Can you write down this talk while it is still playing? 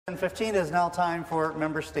15 is now time for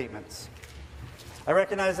member statements. I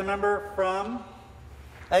recognize the member from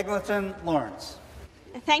Eglinton Lawrence.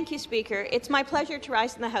 Thank you, Speaker. It's my pleasure to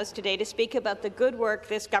rise in the House today to speak about the good work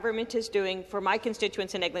this government is doing for my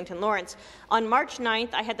constituents in Eglinton Lawrence. On March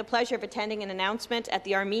 9th, I had the pleasure of attending an announcement at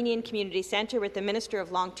the Armenian Community Centre with the Minister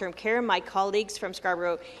of Long-Term Care, my colleagues from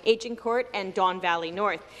Scarborough Agincourt and Don Valley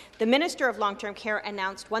North. The Minister of Long-Term Care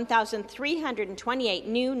announced 1,328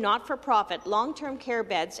 new not-for-profit long-term care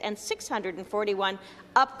beds and 641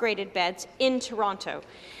 upgraded beds in Toronto.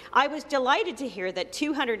 I was delighted to hear that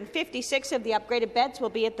 256 of the upgraded beds will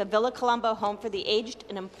be at the Villa Colombo Home for the Aged,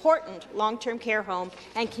 an important long-term care home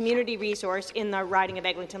and community resource in the riding of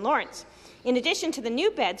Eglinton Lawrence. In addition to the new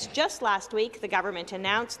beds, just last week the government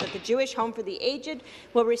announced that the Jewish Home for the Aged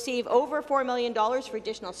will receive over $4 million for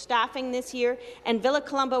additional staffing this year, and Villa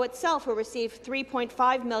Colombo itself will receive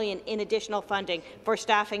 $3.5 million in additional funding for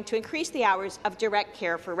staffing to increase the hours of direct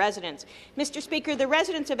care for residents. Mr. Speaker, the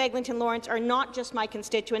residents of Eglinton Lawrence are not just my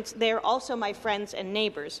constituents, they are also my friends and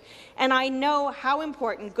neighbours. And I know how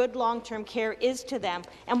important good long-term care is to them,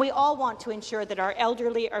 and we all want to ensure that our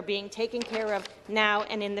elderly are being taken care of now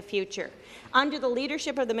and in the future. Under the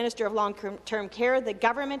leadership of the Minister of Long-Term Care, the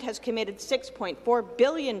government has committed $6.4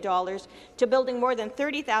 billion to building more than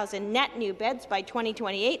 30,000 net new beds by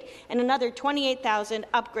 2028 and another 28,000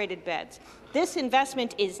 upgraded beds. This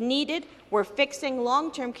investment is needed. We're fixing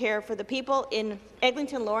long-term care for the people in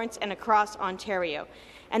Eglinton Lawrence and across Ontario.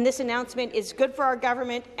 And this announcement is good for our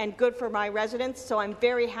government and good for my residents, so I'm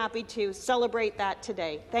very happy to celebrate that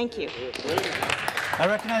today. Thank you. I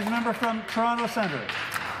recognize a member from Toronto Centre.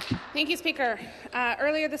 Thank you, Speaker.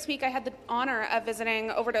 Earlier this week, I had the honour of visiting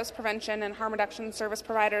overdose prevention and harm reduction service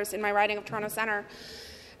providers in my riding of Toronto Centre.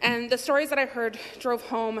 And the stories that I heard drove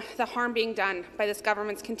home the harm being done by this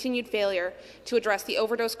government's continued failure to address the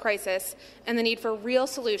overdose crisis and the need for real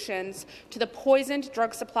solutions to the poisoned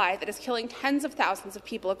drug supply that is killing tens of thousands of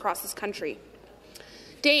people across this country.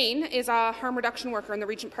 Dane is a harm reduction worker in the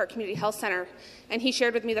Regent Park Community Health Centre, and he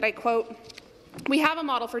shared with me that, I quote, "We have a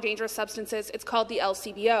model for dangerous substances. It's called the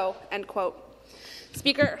LCBO," end quote.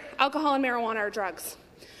 Speaker, alcohol and marijuana are drugs.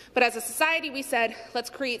 But as a society, we said, let's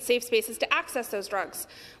create safe spaces to access those drugs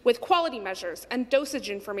with quality measures and dosage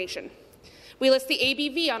information. We list the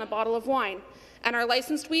ABV on a bottle of wine, and our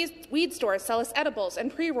licensed weed stores sell us edibles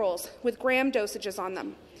and pre-rolls with gram dosages on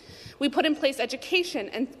them. We put in place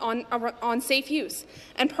education on safe use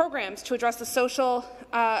and programs to address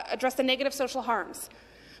the negative social harms.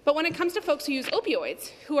 But when it comes to folks who use opioids,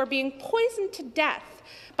 who are being poisoned to death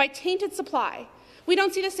by tainted supply, we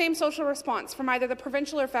don't see the same social response from either the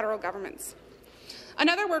provincial or federal governments.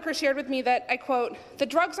 Another worker shared with me that, I quote, "The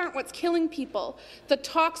drugs aren't what's killing people. The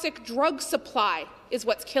toxic drug supply is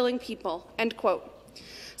what's killing people," end quote.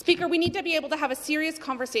 Speaker, we need to be able to have a serious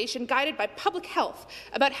conversation guided by public health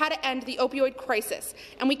about how to end the opioid crisis,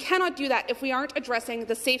 and we cannot do that if we aren't addressing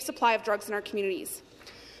the safe supply of drugs in our communities.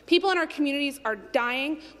 People in our communities are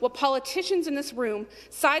dying while politicians in this room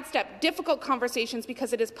sidestep difficult conversations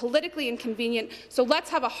because it is politically inconvenient. So let's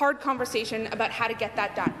have a hard conversation about how to get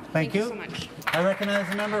that done. Thank you so much. I recognize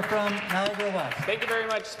the member from Niagara West. Thank you very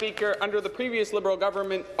much, Speaker. Under the previous Liberal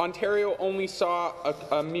government, Ontario only saw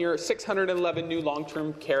a mere 611 new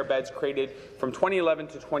long-term care beds created from 2011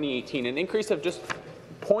 to 2018, an increase of just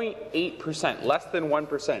 0.8%, less than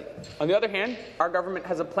 1%. On the other hand, our government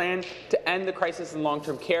has a plan to end the crisis in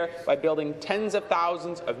long-term care by building tens of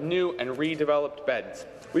thousands of new and redeveloped beds.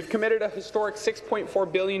 We've committed a historic $6.4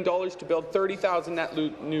 billion to build 30,000 net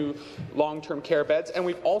new long-term care beds, and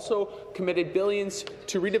we've also committed billions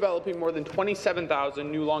to redeveloping more than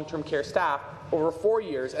 27,000 new long-term care staff over 4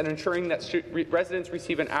 years and ensuring that residents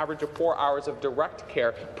receive an average of 4 hours of direct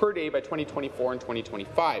care per day by 2024 and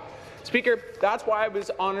 2025. Speaker, that's why I was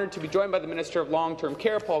honoured to be joined by the Minister of Long-Term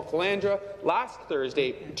Care, Paul Calandra, last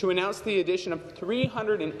Thursday to announce the addition of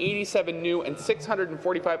 387 new and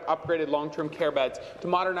 645 upgraded long-term care beds to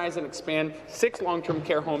modernize and expand 6 long-term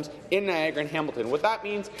care homes in Niagara and Hamilton. What that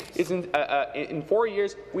means is in 4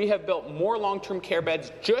 years, we have built more long-term care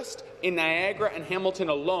beds just in Niagara and Hamilton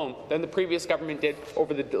alone than the previous government did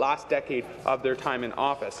over the last decade of their time in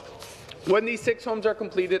office. When these 6 homes are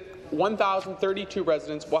completed, 1,032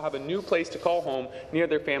 residents will have a new place to call home near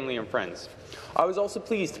their family and friends. I was also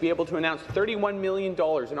pleased to be able to announce $31 million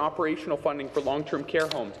in operational funding for long-term care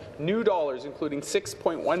homes, new dollars including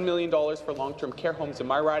 $6.1 million for long-term care homes in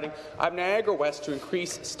my riding of Niagara West to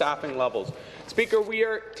increase staffing levels. Speaker, we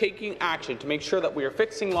are taking action to make sure that we are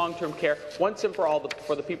fixing long-term care once and for all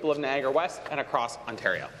for the people of Niagara West and across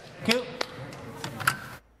Ontario. Thank you.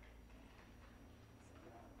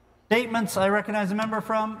 Statements. I recognize a member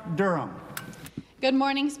from Durham. Good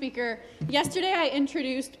morning, Speaker. Yesterday I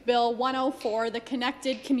introduced Bill 104, the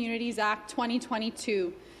Connected Communities Act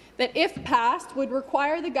 2022, that if passed would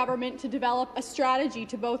require the government to develop a strategy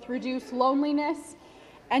to both reduce loneliness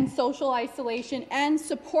and social isolation and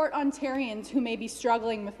support Ontarians who may be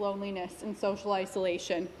struggling with loneliness and social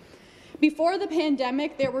isolation. Before the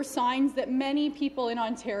pandemic, there were signs that many people in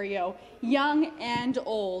Ontario, young and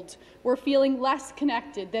old, were feeling less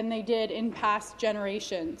connected than they did in past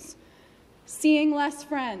generations. Seeing less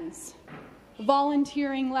friends,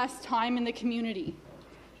 volunteering less time in the community,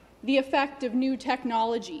 the effect of new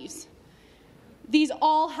technologies. These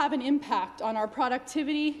all have an impact on our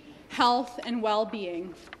productivity, health, and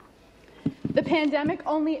well-being. The pandemic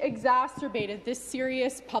only exacerbated this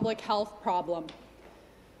serious public health problem.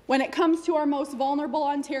 When it comes to our most vulnerable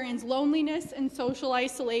Ontarians, loneliness and social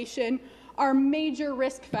isolation are major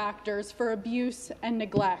risk factors for abuse and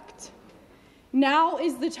neglect. Now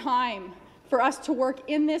is the time for us to work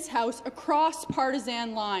in this House across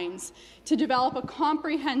partisan lines to develop a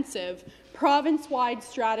comprehensive, province-wide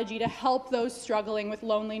strategy to help those struggling with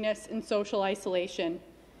loneliness and social isolation.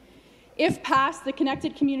 If passed, the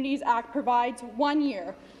Connected Communities Act provides 1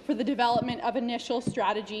 year for the development of initial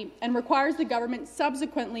strategy and requires the government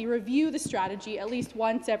subsequently review the strategy at least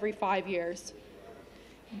once every 5 years.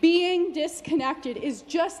 Being disconnected is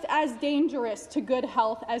just as dangerous to good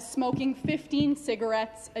health as smoking 15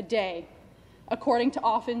 cigarettes a day, according to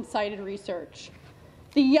often cited research.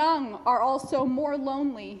 The young are also more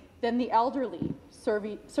lonely than the elderly,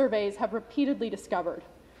 surveys have repeatedly discovered.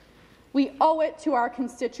 We owe it to our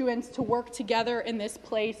constituents to work together in this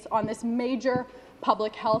place on this major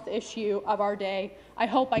public health issue of our day. I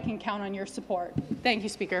hope I can count on your support. Thank you,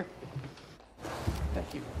 Speaker.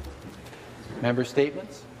 Thank you. Member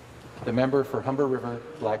statements. The member for Humber River,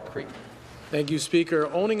 Black Creek. Thank you,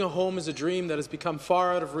 Speaker. Owning a home is a dream that has become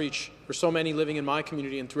far out of reach for so many living in my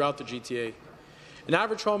community and throughout the GTA. An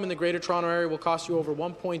average home in the Greater Toronto Area will cost you over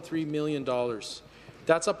 $1.3 million.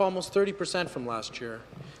 That's up almost 30% from last year.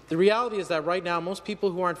 The reality is that right now, most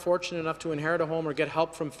people who aren't fortunate enough to inherit a home or get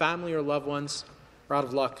help from family or loved ones are out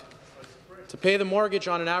of luck. To pay the mortgage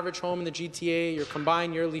on an average home in the GTA, your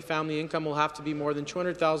combined yearly family income will have to be more than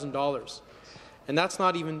 $200,000. And that's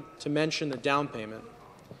not even to mention the down payment.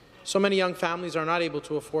 So many young families are not able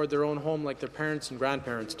to afford their own home like their parents and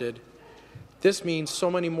grandparents did. This means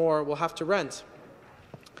so many more will have to rent.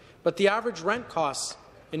 But the average rent cost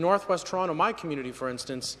in Northwest Toronto, my community, for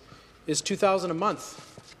instance, is $2,000 a month.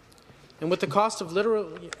 And with the cost of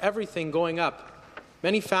literally everything going up,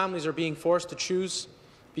 many families are being forced to choose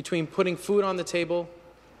between putting food on the table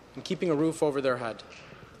and keeping a roof over their head.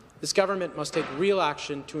 This government must take real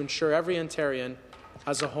action to ensure every Ontarian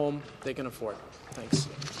has a home they can afford. Thanks.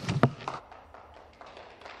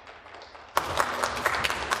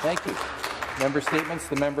 Thank you. Member statements.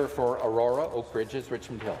 The member for Aurora, Oak Ridges,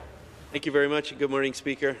 Richmond Hill. Thank you very much, and good morning,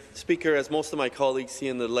 Speaker. Speaker, as most of my colleagues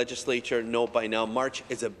here in the legislature know by now, March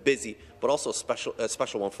is a busy but also a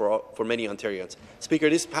special one for many Ontarians. Speaker,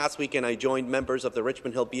 this past weekend I joined members of the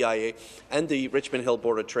Richmond Hill BIA and the Richmond Hill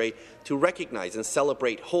Board of Trade to recognize and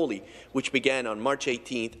celebrate Holi, which began on March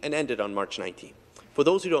 18th and ended on March 19th. For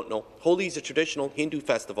those who don't know, Holi is a traditional Hindu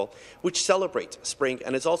festival which celebrates spring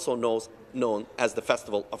and is also known as the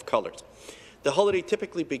Festival of Colours. The holiday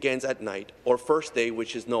typically begins at night, or first day,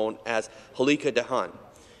 which is known as Holika Dahan.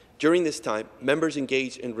 During this time, members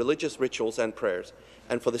engage in religious rituals and prayers,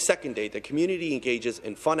 and for the second day, the community engages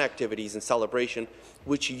in fun activities and celebration,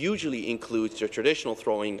 which usually includes the traditional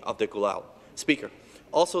throwing of the gulal. Speaker,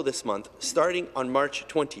 also this month, starting on March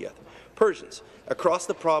 20th, Persians across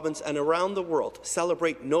the province and around the world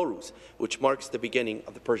celebrate Nowruz, which marks the beginning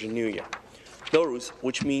of the Persian New Year. Nowruz,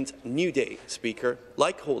 which means new day, Speaker,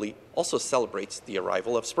 like Holi, also celebrates the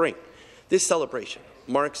arrival of spring. This celebration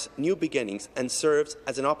marks new beginnings and serves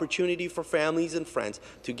as an opportunity for families and friends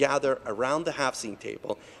to gather around the half-scene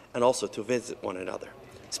table and also to visit one another.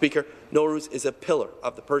 Speaker, Nowruz is a pillar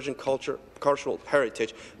of the Persian cultural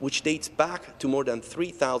heritage which dates back to more than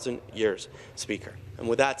 3,000 years, Speaker. And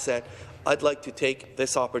with that said, I'd like to take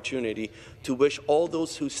this opportunity to wish all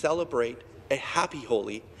those who celebrate a happy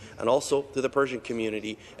Holi, and also to the Persian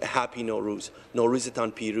community, a happy Nowruz.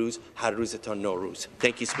 Nowruzitan Piruz, Har Ruzitan Nowruz.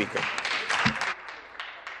 Thank you, Speaker.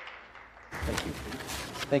 Thank you.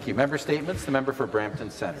 Thank you. Member statements. The member for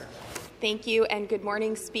Brampton Centre. Thank you, and good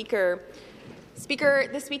morning, Speaker. Speaker,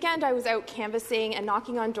 this weekend I was out canvassing and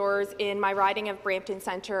knocking on doors in my riding of Brampton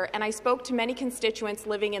Centre, and I spoke to many constituents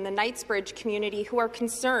living in the Knightsbridge community who are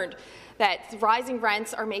concerned that rising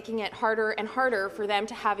rents are making it harder and harder for them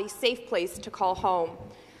to have a safe place to call home.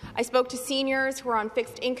 I spoke to seniors who are on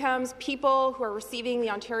fixed incomes, people who are receiving the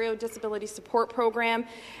Ontario Disability Support Program,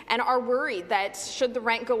 and are worried that should the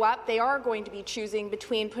rent go up, they are going to be choosing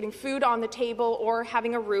between putting food on the table or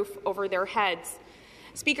having a roof over their heads.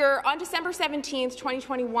 Speaker, on December 17,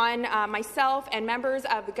 2021, myself and members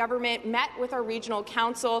of the government met with our regional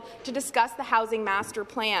council to discuss the Housing Master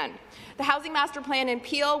Plan. The Housing Master Plan in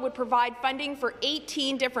Peel would provide funding for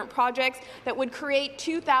 18 different projects that would create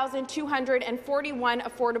 2,241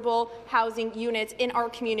 affordable housing units in our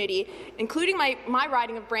community, including my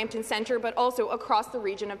riding of Brampton Centre, but also across the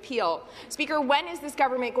region of Peel. Speaker, when is this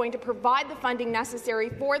government going to provide the funding necessary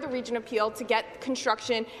for the region of Peel to get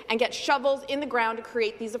construction and get shovels in the ground to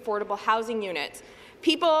create these affordable housing units?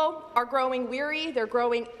 People are growing weary, they're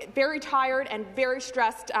growing very tired and very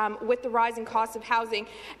stressed with the rising cost of housing,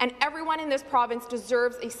 and everyone in this province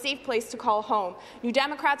deserves a safe place to call home. New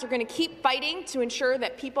Democrats are going to keep fighting to ensure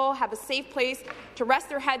that people have a safe place to rest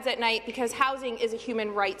their heads at night, because housing is a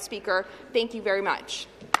human right, Speaker. Thank you very much.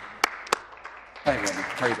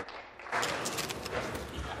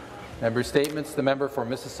 Member statements. The member for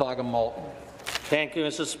Mississauga-Malton. Thank you,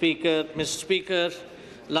 Mr. Speaker. Mr. Speaker,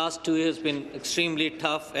 last 2 years have been extremely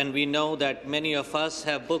tough, and we know that many of us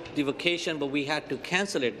have booked the vacation, but we had to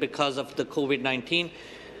cancel it because of the COVID-19.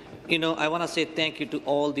 I want to say thank you to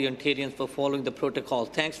all the Ontarians for following the protocol.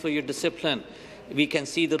 Thanks for your discipline. We can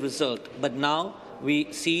see the result, but now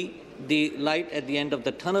we see the light at the end of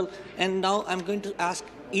the tunnel, and now I'm going to ask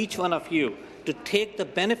each one of you to take the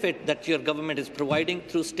benefit that your government is providing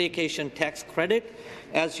through staycation tax credit.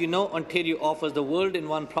 As you know, Ontario offers the world in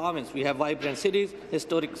one province. We have vibrant cities,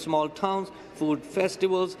 historic small towns, food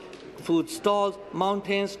festivals, food stalls,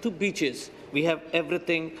 mountains to beaches. We have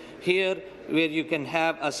everything here where you can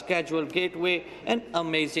have a scheduled gateway and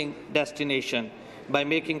amazing destination. By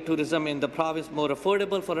making tourism in the province more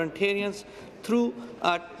affordable for Ontarians through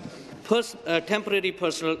a temporary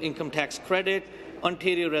personal income tax credit,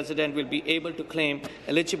 Ontario resident will be able to claim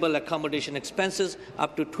eligible accommodation expenses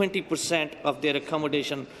up to 20% of their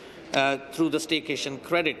accommodation through the staycation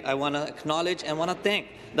credit. I want to acknowledge and want to thank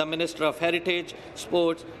the Minister of Heritage,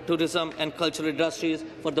 Sports, Tourism and Cultural Industries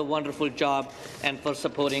for the wonderful job and for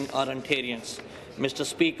supporting our Ontarians. Mr.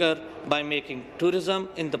 Speaker, by making tourism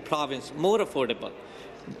in the province more affordable,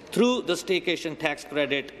 through the staycation tax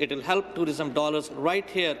credit, it will help tourism dollars right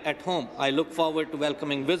here at home. I look forward to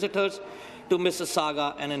welcoming visitors to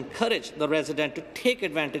Mississauga and encourage the resident to take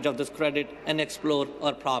advantage of this credit and explore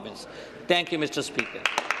our province. Thank you, Mr. Speaker.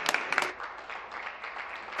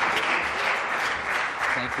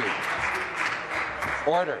 Thank you.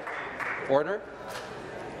 Order. Order.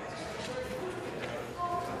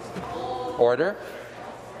 Order.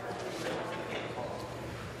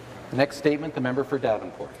 Next statement, the member for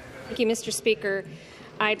Davenport. Thank you, Mr. Speaker.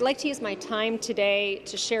 I'd like to use my time today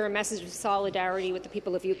to share a message of solidarity with the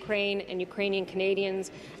people of Ukraine and Ukrainian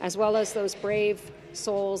Canadians, as well as those brave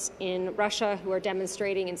souls in Russia who are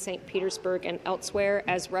demonstrating in St. Petersburg and elsewhere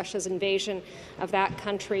as Russia's invasion of that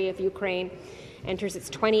country of Ukraine enters its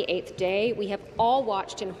 28th day. We have all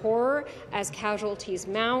watched in horror as casualties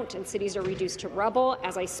mount and cities are reduced to rubble.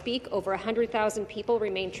 As I speak, over 100,000 people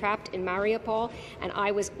remain trapped in Mariupol, and I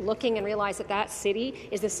was looking and realized that that city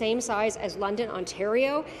is the same size as London,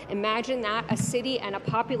 Ontario. Imagine that, a city and a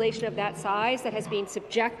population of that size that has been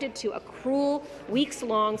subjected to a cruel,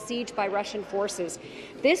 weeks-long siege by Russian forces.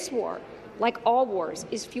 This war, like all wars,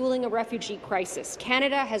 is fueling a refugee crisis.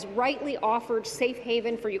 Canada has rightly offered safe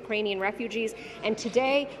haven for Ukrainian refugees, and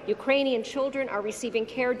today Ukrainian children are receiving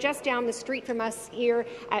care just down the street from us here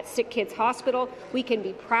at Sick Kids Hospital. We can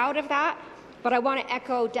be proud of that, but I want to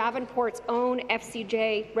echo Davenport's own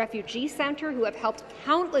FCJ Refugee Centre, who have helped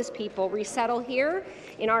countless people resettle here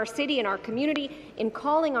in our city, in our community, in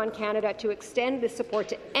calling on Canada to extend this support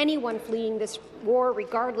to anyone fleeing this war,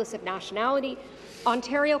 regardless of nationality.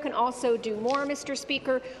 Ontario can also do more, Mr.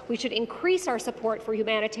 Speaker. We should increase our support for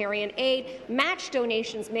humanitarian aid, match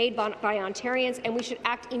donations made by Ontarians, and we should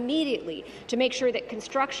act immediately to make sure that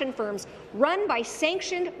construction firms run by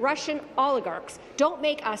sanctioned Russian oligarchs don't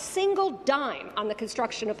make a single dime on the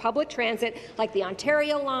construction of public transit like the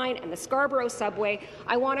Ontario Line and the Scarborough Subway.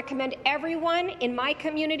 I want to commend everyone in my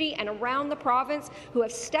community and around the province who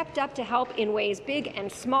have stepped up to help in ways big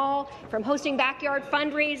and small, from hosting backyard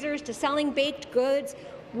fundraisers to selling baked goods.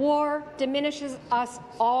 War diminishes us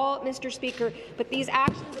all, Mr. Speaker, but these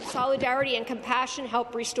actions of solidarity and compassion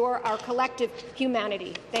help restore our collective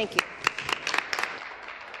humanity. Thank you.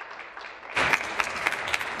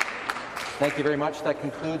 Thank you very much. That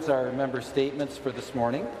concludes our member statements for this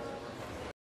morning.